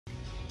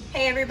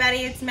Hey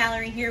everybody, it's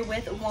Mallory here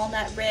with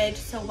Walnut Ridge.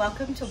 So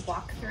welcome to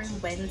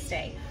Walkthrough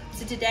Wednesday.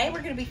 So today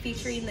we're going to be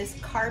featuring this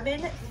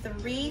Carbon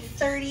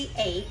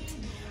 338.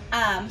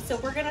 So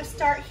we're going to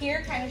start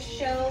here, kind of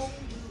show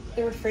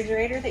the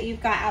refrigerator that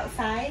you've got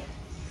outside,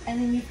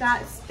 and then you've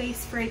got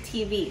space for a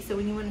TV. So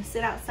when you want to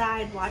sit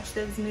outside, watch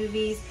those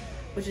movies,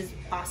 which is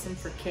awesome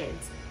for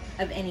kids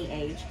of any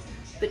age.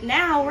 But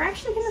now we're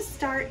actually going to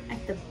start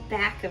at the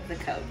back of the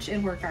coach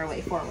and work our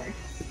way forward.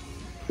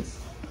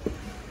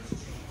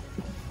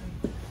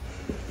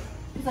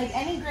 Like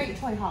any great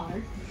toy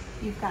hauler,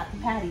 you've got the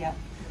patio.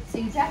 So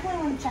you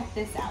definitely want to check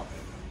this out.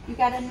 You've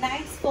got a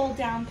nice fold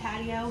down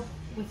patio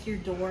with your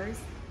doors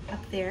up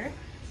there.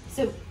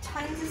 So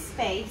tons of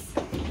space.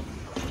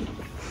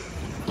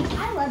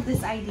 I love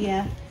this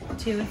idea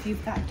too if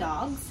you've got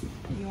dogs,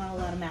 you want to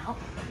let them out.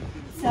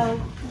 So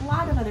a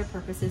lot of other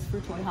purposes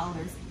for toy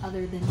haulers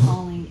other than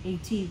hauling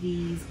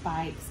ATVs,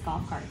 bikes,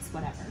 golf carts,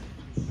 whatever.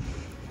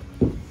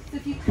 So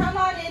if you come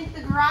on into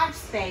the garage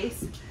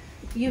space,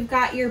 you've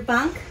got your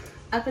bunk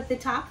up at the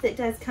top that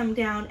does come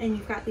down, and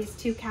you've got these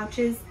two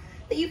couches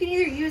that you can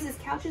either use as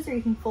couches or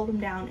you can fold them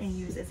down and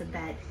use as a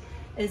bed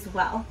as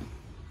well.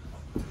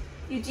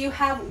 You do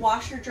have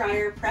washer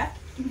dryer prep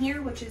in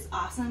here, which is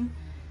awesome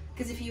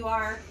because if you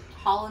are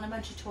hauling a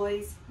bunch of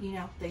toys, you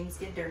know, things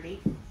get dirty.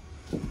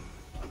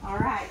 All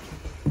right,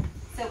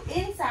 so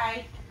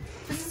inside,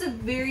 this is a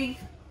very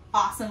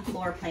awesome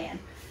floor plan.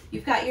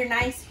 You've got your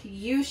nice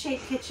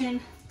U-shaped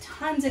kitchen,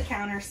 tons of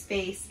counter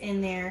space in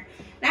there,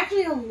 and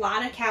actually a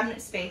lot of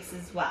cabinet space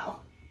as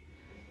well.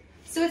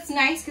 So it's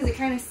nice because it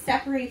kind of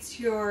separates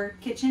your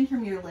kitchen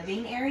from your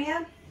living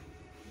area.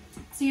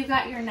 So you've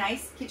got your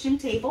nice kitchen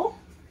table.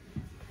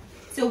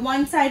 So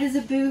one side is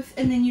a booth,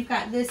 and then you've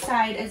got this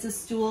side as a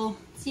stool,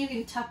 so you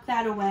can tuck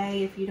that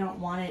away if you don't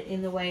want it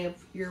in the way of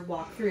your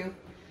walkthrough.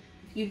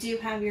 You do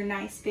have your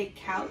nice big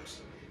couch,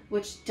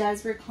 which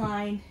does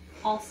recline,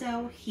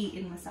 also heat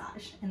and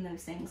massage and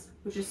those things,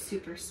 which is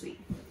super sweet.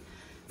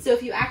 So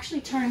if you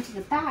actually turn to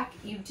the back,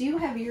 you do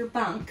have your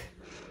bunk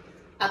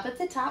up at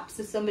the top,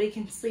 so somebody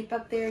can sleep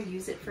up there,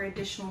 use it for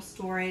additional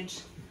storage.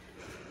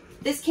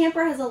 This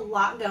camper has a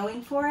lot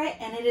going for it,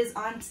 and it is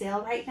on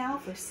sale right now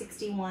for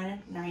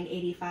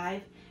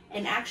 $61,985.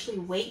 And actually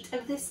weight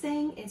of this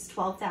thing is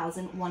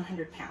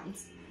 12,100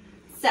 pounds.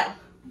 So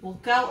we'll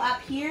go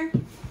up here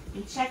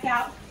and check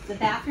out the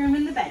bathroom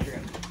and the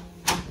bedroom.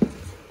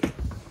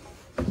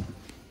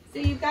 So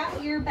you've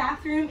got your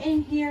bathroom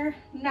in here,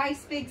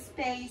 nice big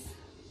space.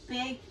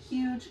 Big,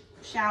 huge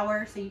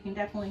shower, so you can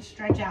definitely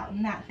stretch out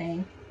in that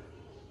thing.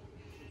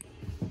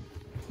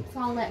 So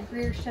I'll let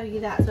Greer show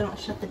you that so I don't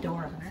shut the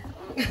door on her.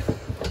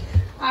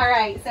 All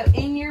right, so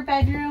in your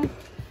bedroom,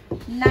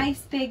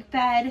 nice big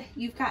bed.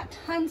 You've got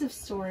tons of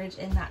storage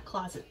in that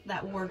closet,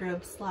 that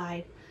wardrobe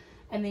slide,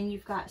 and then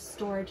you've got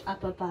storage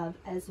up above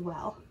as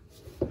well.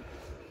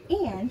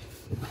 And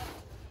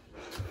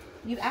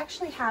you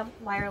actually have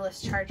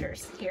wireless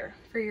chargers here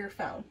for your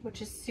phone,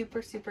 which is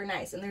super, super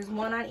nice. And there's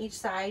one on each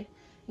side.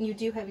 You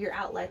do have your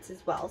outlets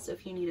as well, so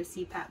if you need a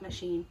CPAP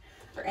machine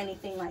or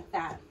anything like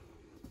that.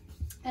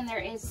 And there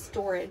is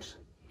storage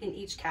in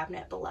each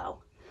cabinet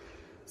below.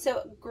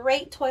 So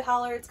great toy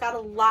hauler. It's got a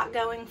lot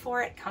going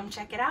for it. Come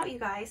check it out, you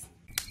guys.